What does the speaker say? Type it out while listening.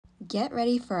Get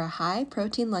ready for a high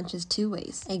protein lunches 2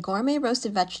 ways: a gourmet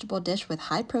roasted vegetable dish with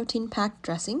high protein packed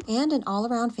dressing, and an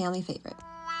all-around family favorite.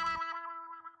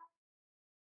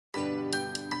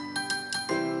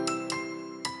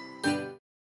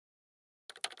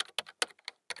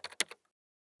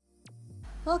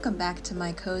 Welcome back to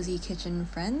my cozy kitchen,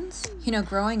 friends. You know,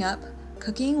 growing up,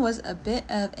 cooking was a bit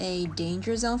of a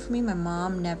danger zone for me. My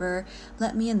mom never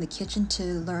let me in the kitchen to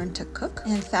learn to cook.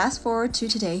 And fast forward to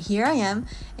today, here I am,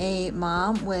 a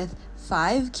mom with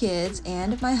 5 kids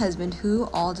and my husband who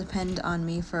all depend on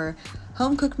me for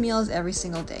home cooked meals every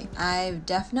single day. I've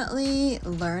definitely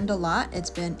learned a lot. It's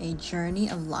been a journey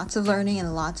of lots of learning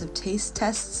and lots of taste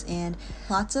tests and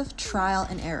lots of trial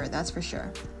and error, that's for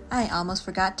sure. I almost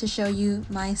forgot to show you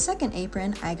my second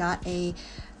apron. I got a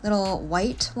little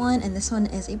white one and this one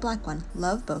is a black one.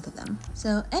 Love both of them.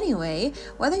 So anyway,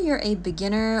 whether you're a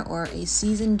beginner or a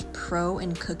seasoned pro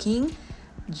in cooking,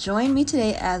 join me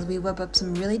today as we whip up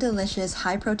some really delicious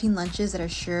high protein lunches that are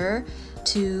sure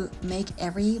to make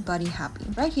everybody happy.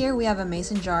 Right here we have a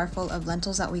mason jar full of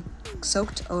lentils that we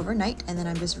soaked overnight, and then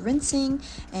I'm just rinsing,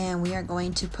 and we are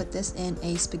going to put this in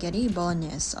a spaghetti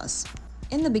bolognese sauce.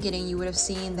 In the beginning, you would have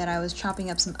seen that I was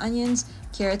chopping up some onions,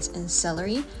 carrots, and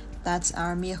celery. That's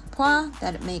our mirepoix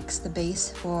that makes the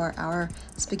base for our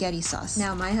spaghetti sauce.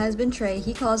 Now, my husband Trey,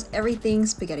 he calls everything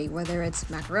spaghetti. Whether it's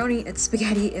macaroni, it's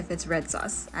spaghetti if it's red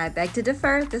sauce. I beg to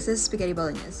differ, this is spaghetti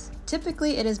bolognese.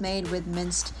 Typically, it is made with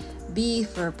minced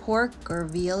beef or pork or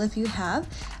veal if you have.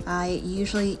 I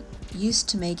usually used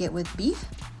to make it with beef,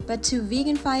 but to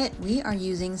veganify it, we are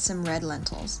using some red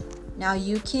lentils. Now,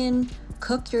 you can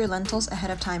cook your lentils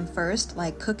ahead of time first,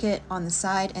 like cook it on the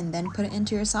side and then put it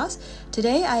into your sauce.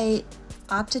 Today I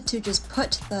opted to just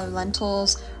put the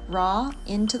lentils raw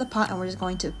into the pot and we're just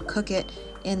going to cook it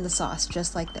in the sauce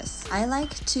just like this. I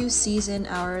like to season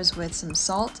ours with some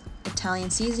salt, Italian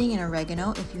seasoning, and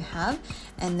oregano if you have,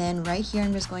 and then right here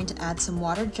I'm just going to add some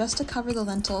water just to cover the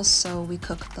lentils so we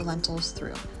cook the lentils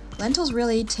through. Lentils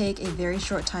really take a very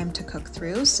short time to cook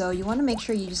through, so you want to make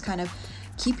sure you just kind of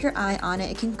keep your eye on it.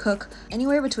 It can cook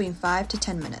anywhere between 5 to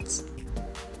 10 minutes.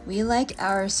 We like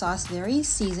our sauce very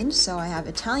seasoned, so I have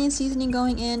Italian seasoning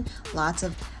going in, lots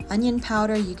of onion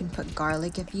powder, you can put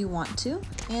garlic if you want to,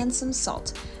 and some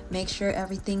salt. Make sure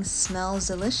everything smells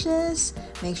delicious,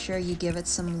 make sure you give it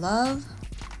some love.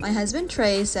 My husband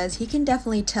Trey says he can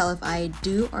definitely tell if I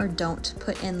do or don't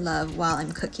put in love while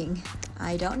I'm cooking.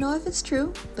 I don't know if it's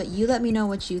true, but you let me know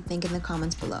what you think in the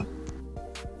comments below.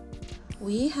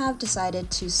 We have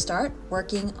decided to start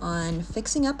working on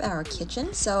fixing up our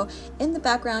kitchen. So in the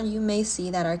background, you may see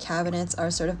that our cabinets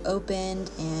are sort of opened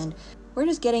and we're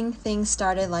just getting things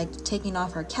started, like taking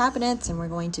off our cabinets, and we're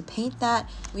going to paint that.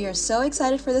 We are so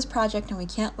excited for this project and we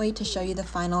can't wait to show you the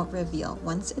final reveal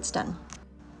once it's done.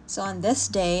 So on this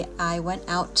day, I went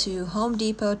out to Home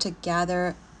Depot to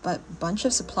gather a bunch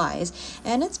of supplies,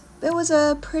 and it was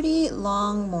a pretty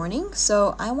long morning,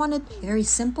 so I wanted a very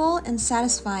simple and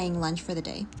satisfying lunch for the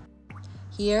day.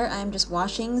 Here I'm just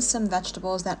washing some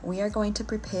vegetables that we are going to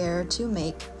prepare to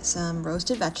make some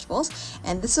roasted vegetables,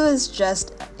 and this was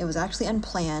it was actually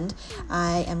unplanned.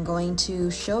 I am going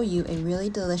to show you a really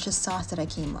delicious sauce that I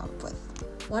came up with.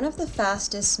 One of the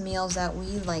fastest meals that we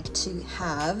like to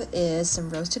have is some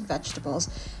roasted vegetables,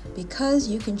 because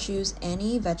you can choose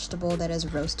any vegetable that is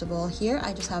roastable. Here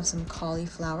I just have some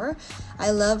cauliflower.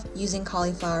 I love using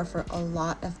cauliflower for a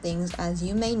lot of things, as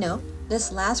you may know.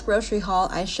 This last grocery haul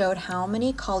I showed how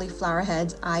many cauliflower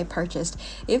heads I purchased.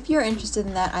 If you're interested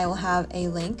in that, I will have a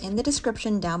link in the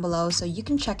description down below so you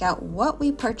can check out what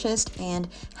we purchased and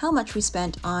how much we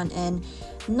spent on an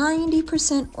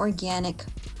 90% organic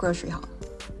grocery haul.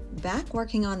 Back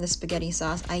working on the spaghetti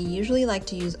sauce, I usually like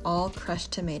to use all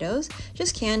crushed tomatoes,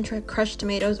 just canned crushed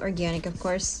tomatoes, organic of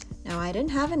course. Now I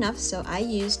didn't have enough, so I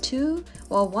used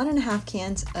 1.5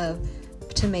 cans of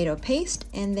tomato paste,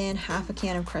 and then half a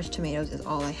can of crushed tomatoes is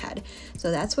all I had.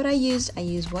 So that's what I used. I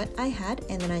used what I had,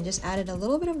 and then I just added a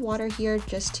little bit of water here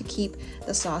just to keep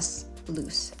the sauce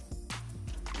loose.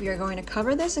 We are going to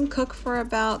cover this and cook for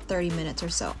about 30 minutes or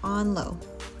so on low.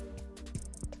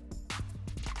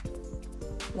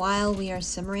 While we are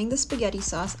simmering the spaghetti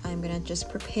sauce, I'm gonna just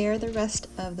prepare the rest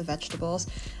of the vegetables.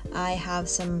 I have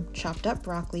some chopped up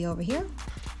broccoli over here.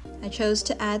 I chose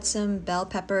to add some bell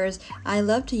peppers. I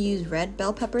love to use red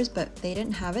bell peppers, but they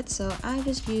didn't have it, so I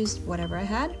just used whatever I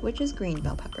had, which is green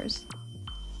bell peppers.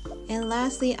 And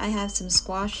lastly, I have some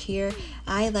squash here.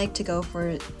 I like to go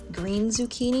for green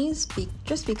zucchinis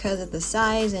just because of the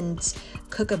size and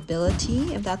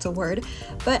cookability, if that's a word.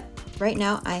 But right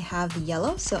now I have the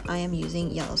yellow, so I am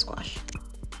using yellow squash.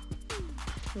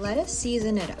 Let us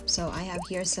season it up. So I have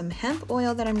here some hemp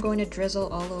oil that I'm going to drizzle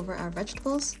all over our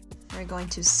vegetables. We're going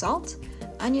to salt,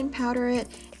 onion powder it,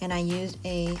 and I used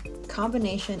a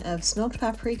combination of smoked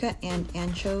paprika and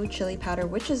ancho chili powder,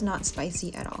 which is not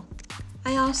spicy at all.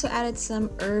 I also added some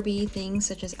herby things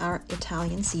such as our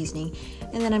Italian seasoning,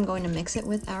 and then I'm going to mix it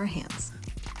with our hands.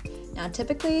 Now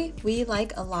typically we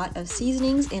like a lot of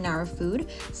seasonings in our food,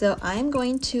 so I'm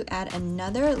going to add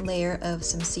another layer of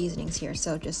some seasonings here.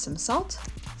 So just some salt,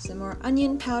 some more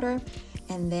onion powder,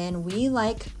 and then we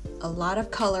like a lot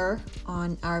of color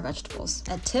on our vegetables.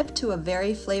 A tip to a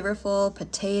very flavorful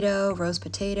potato, roast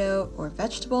potato, or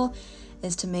vegetable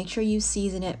is to make sure you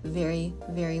season it very,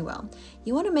 very well.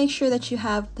 You want to make sure that you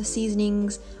have the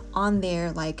seasonings on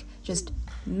there, like just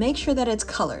make sure that it's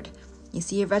colored. You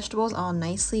see your vegetables all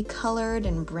nicely colored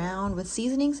and brown with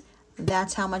seasonings?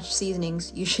 That's how much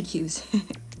seasonings you should use.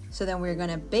 So then we're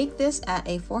gonna bake this at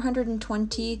a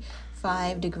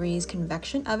 425 degrees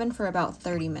convection oven for about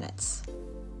 30 minutes.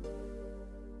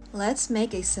 Let's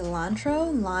make a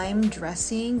cilantro lime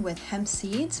dressing with hemp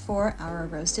seeds for our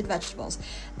roasted vegetables.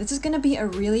 This is going to be a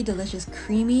really delicious,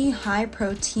 creamy, high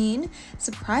protein,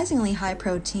 surprisingly high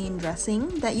protein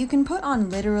dressing that you can put on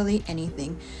literally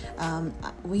anything.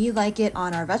 We like it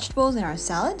on our vegetables and our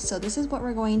salad, so this is what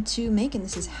we're going to make, and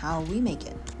this is how we make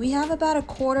it. We have about a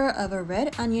quarter of a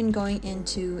red onion going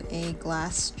into a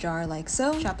glass jar like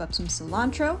so. Chop up some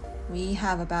cilantro. We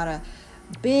have about a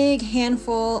big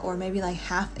handful or maybe like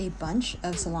half a bunch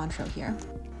of cilantro here.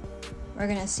 We're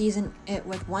gonna season it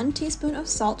with 1 teaspoon of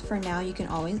salt for now. You can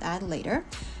always add later.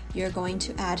 You're going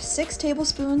to add 6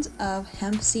 tablespoons of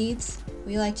hemp seeds.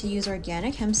 We like to use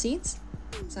organic hemp seeds.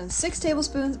 So 6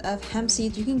 tablespoons of hemp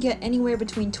seeds, you can get anywhere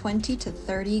between 20 to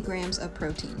 30 grams of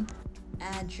protein.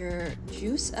 Add your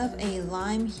juice of a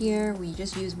lime here. We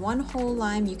just use 1 whole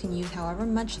lime. You can use however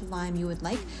much lime you would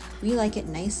like. We like it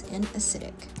nice and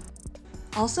acidic.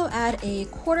 Also add a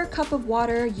 1/4 cup of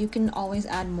water. You can always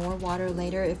add more water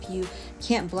later if you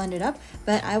can't blend it up,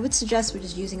 but I would suggest we're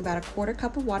just using about a 1/4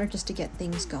 cup of water just to get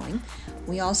things going.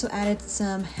 We also added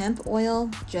some hemp oil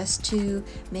just to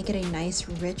make it a nice,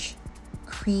 rich,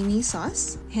 creamy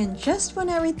sauce. And just when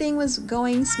everything was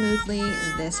going smoothly,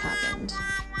 this happened.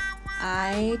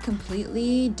 I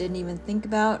completely didn't even think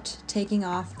about taking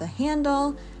off the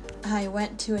handle. I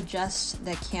went to adjust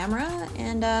the camera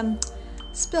and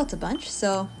spilt a bunch,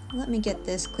 so let me get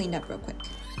this cleaned up real quick.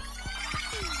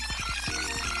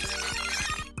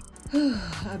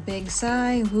 A big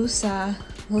sigh, woosah.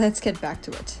 Let's get back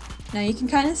to it. Now you can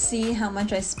kind of see how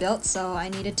much I spilt, so I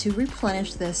needed to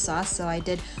replenish this sauce, so I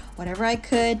did whatever I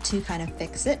could to kind of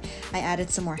fix it. I added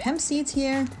some more hemp seeds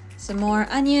here, some more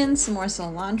onions, some more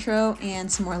cilantro,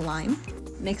 and some more lime.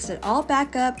 Mixed it all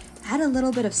back up, add a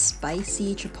little bit of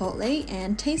spicy chipotle,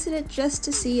 and tasted it just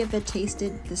to see if it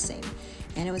tasted the same.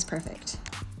 And it was perfect.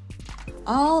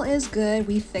 All is good.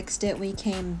 We fixed it. We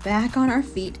came back on our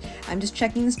feet. I'm just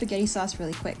checking the spaghetti sauce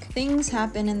really quick. Things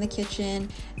happen in the kitchen.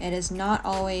 It is not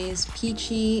always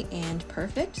peachy and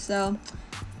perfect, so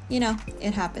you know,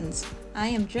 it happens. I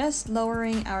am just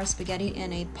lowering our spaghetti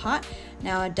in a pot.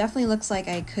 Now it definitely looks like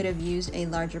I could have used a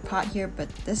larger pot here, but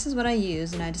this is what I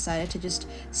used and I decided to just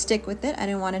stick with it. I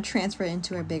didn't want to transfer it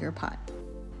into a bigger pot.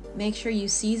 Make sure you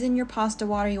season your pasta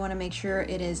water. You want to make sure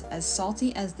it is as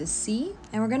salty as the sea.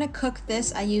 And we're going to cook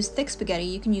this. I use thick spaghetti.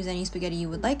 You can use any spaghetti you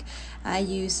would like. I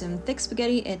use some thick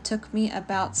spaghetti. It took me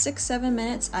about 6-7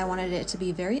 minutes. I wanted it to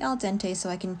be very al dente so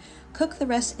I can cook the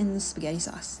rest in the spaghetti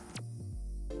sauce.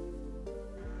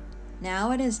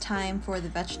 Now it is time for the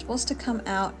vegetables to come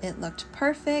out. It looked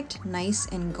perfect, nice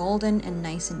and golden and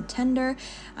nice and tender.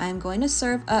 I'm going to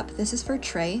serve up. This is for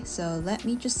Trey, so let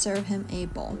me just serve him a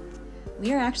bowl.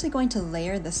 We are actually going to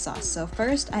layer the sauce. So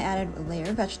first I added a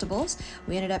layer of vegetables.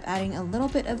 We ended up adding a little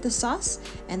bit of the sauce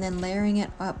and then layering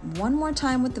it up one more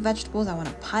time with the vegetables. I want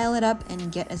to pile it up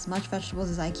and get as much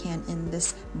vegetables as I can in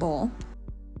this bowl.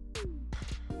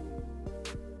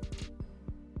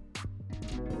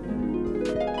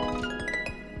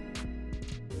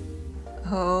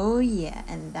 Oh yeah,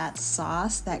 and that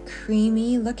sauce, that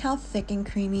creamy, look how thick and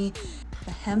creamy.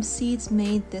 The hemp seeds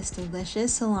made this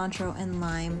delicious cilantro and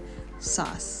lime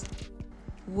sauce.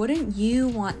 Wouldn't you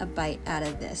want a bite out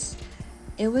of this?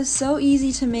 It was so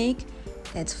easy to make.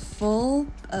 It's full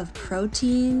of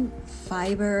protein,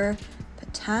 fiber,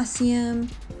 potassium,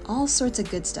 all sorts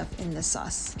of good stuff in this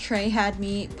sauce. Trey had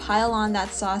me pile on that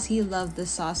sauce. He loved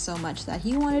this sauce so much that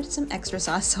he wanted some extra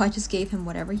sauce, so I just gave him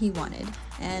whatever he wanted.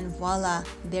 And voila,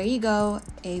 there you go,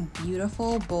 a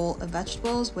beautiful bowl of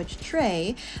vegetables, which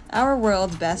Trey, our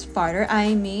world's best farter,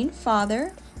 I mean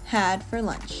father, had for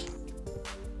lunch.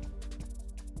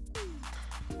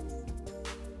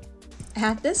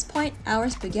 At this point, our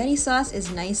spaghetti sauce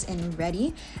is nice and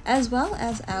ready, as well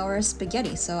as our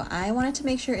spaghetti. So I wanted to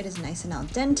make sure it is nice and al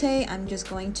dente. I'm just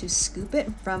going to scoop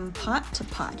it from pot to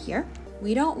pot here.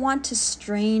 We don't want to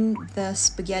strain the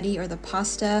spaghetti or the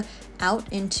pasta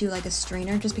out into like a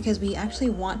strainer just because we actually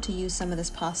want to use some of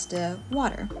this pasta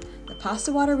water. The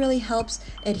pasta water really helps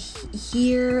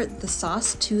adhere the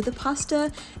sauce to the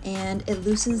pasta, and it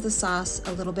loosens the sauce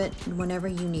a little bit whenever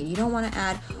you need. You don't want to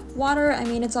add water. I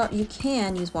mean, you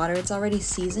can use water. It's already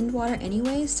seasoned water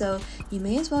anyway, so you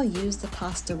may as well use the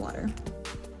pasta water.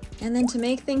 And then to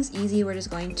make things easy, we're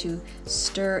just going to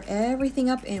stir everything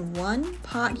up in one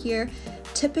pot here.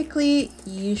 Typically,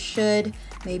 you should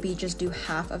maybe just do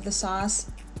half of the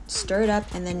sauce, stir it up,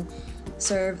 and then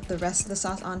serve the rest of the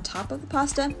sauce on top of the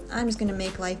pasta. I'm just gonna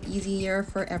make life easier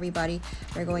for everybody.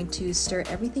 We're going to stir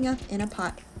everything up in a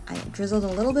pot. I drizzled a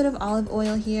little bit of olive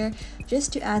oil here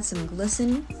just to add some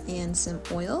glisten and some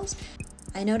oils.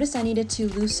 I noticed I needed to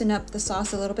loosen up the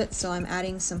sauce a little bit, so I'm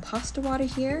adding some pasta water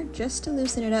here just to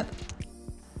loosen it up.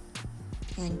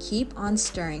 And keep on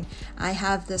stirring. I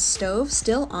have the stove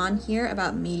still on here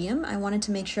about medium. I wanted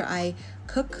to make sure I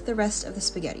cook the rest of the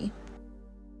spaghetti.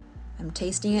 I'm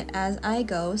tasting it as I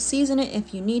go. Season it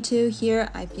if you need to. Here,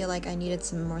 I feel like I needed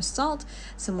some more salt,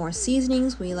 some more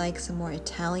seasonings. We like some more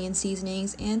Italian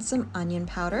seasonings and some onion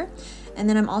powder. And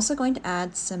then I'm also going to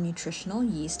add some nutritional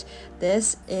yeast.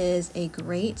 This is a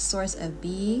great source of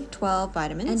B12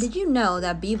 vitamins. And did you know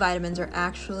that B vitamins are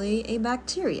actually a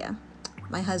bacteria?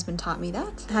 My husband taught me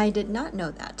that. I did not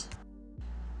know that.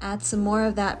 Add some more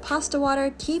of that pasta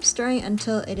water. Keep stirring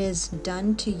until it is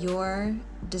done to your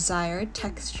desired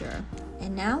texture.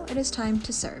 And now it is time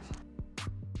to serve.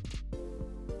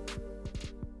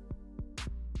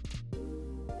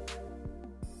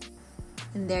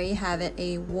 And there you have it,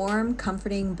 a warm,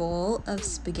 comforting bowl of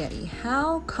spaghetti.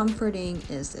 How comforting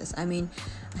is this? I mean,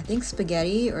 I think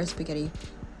spaghetti or spaghetti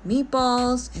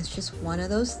meatballs is just one of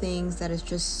those things that is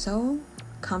just so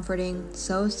comforting,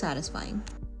 so satisfying.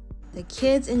 The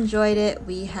kids enjoyed it.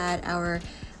 We had our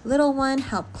little one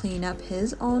help clean up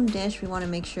his own dish. We want to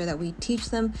make sure that we teach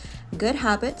them good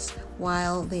habits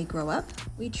while they grow up.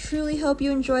 We truly hope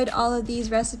you enjoyed all of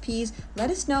these recipes. Let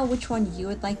us know which one you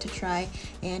would like to try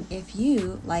and if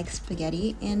you like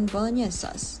spaghetti and bolognese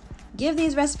sauce. Give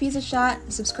these recipes a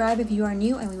shot, subscribe if you are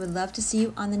new, and we would love to see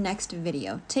you on the next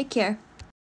video. Take care.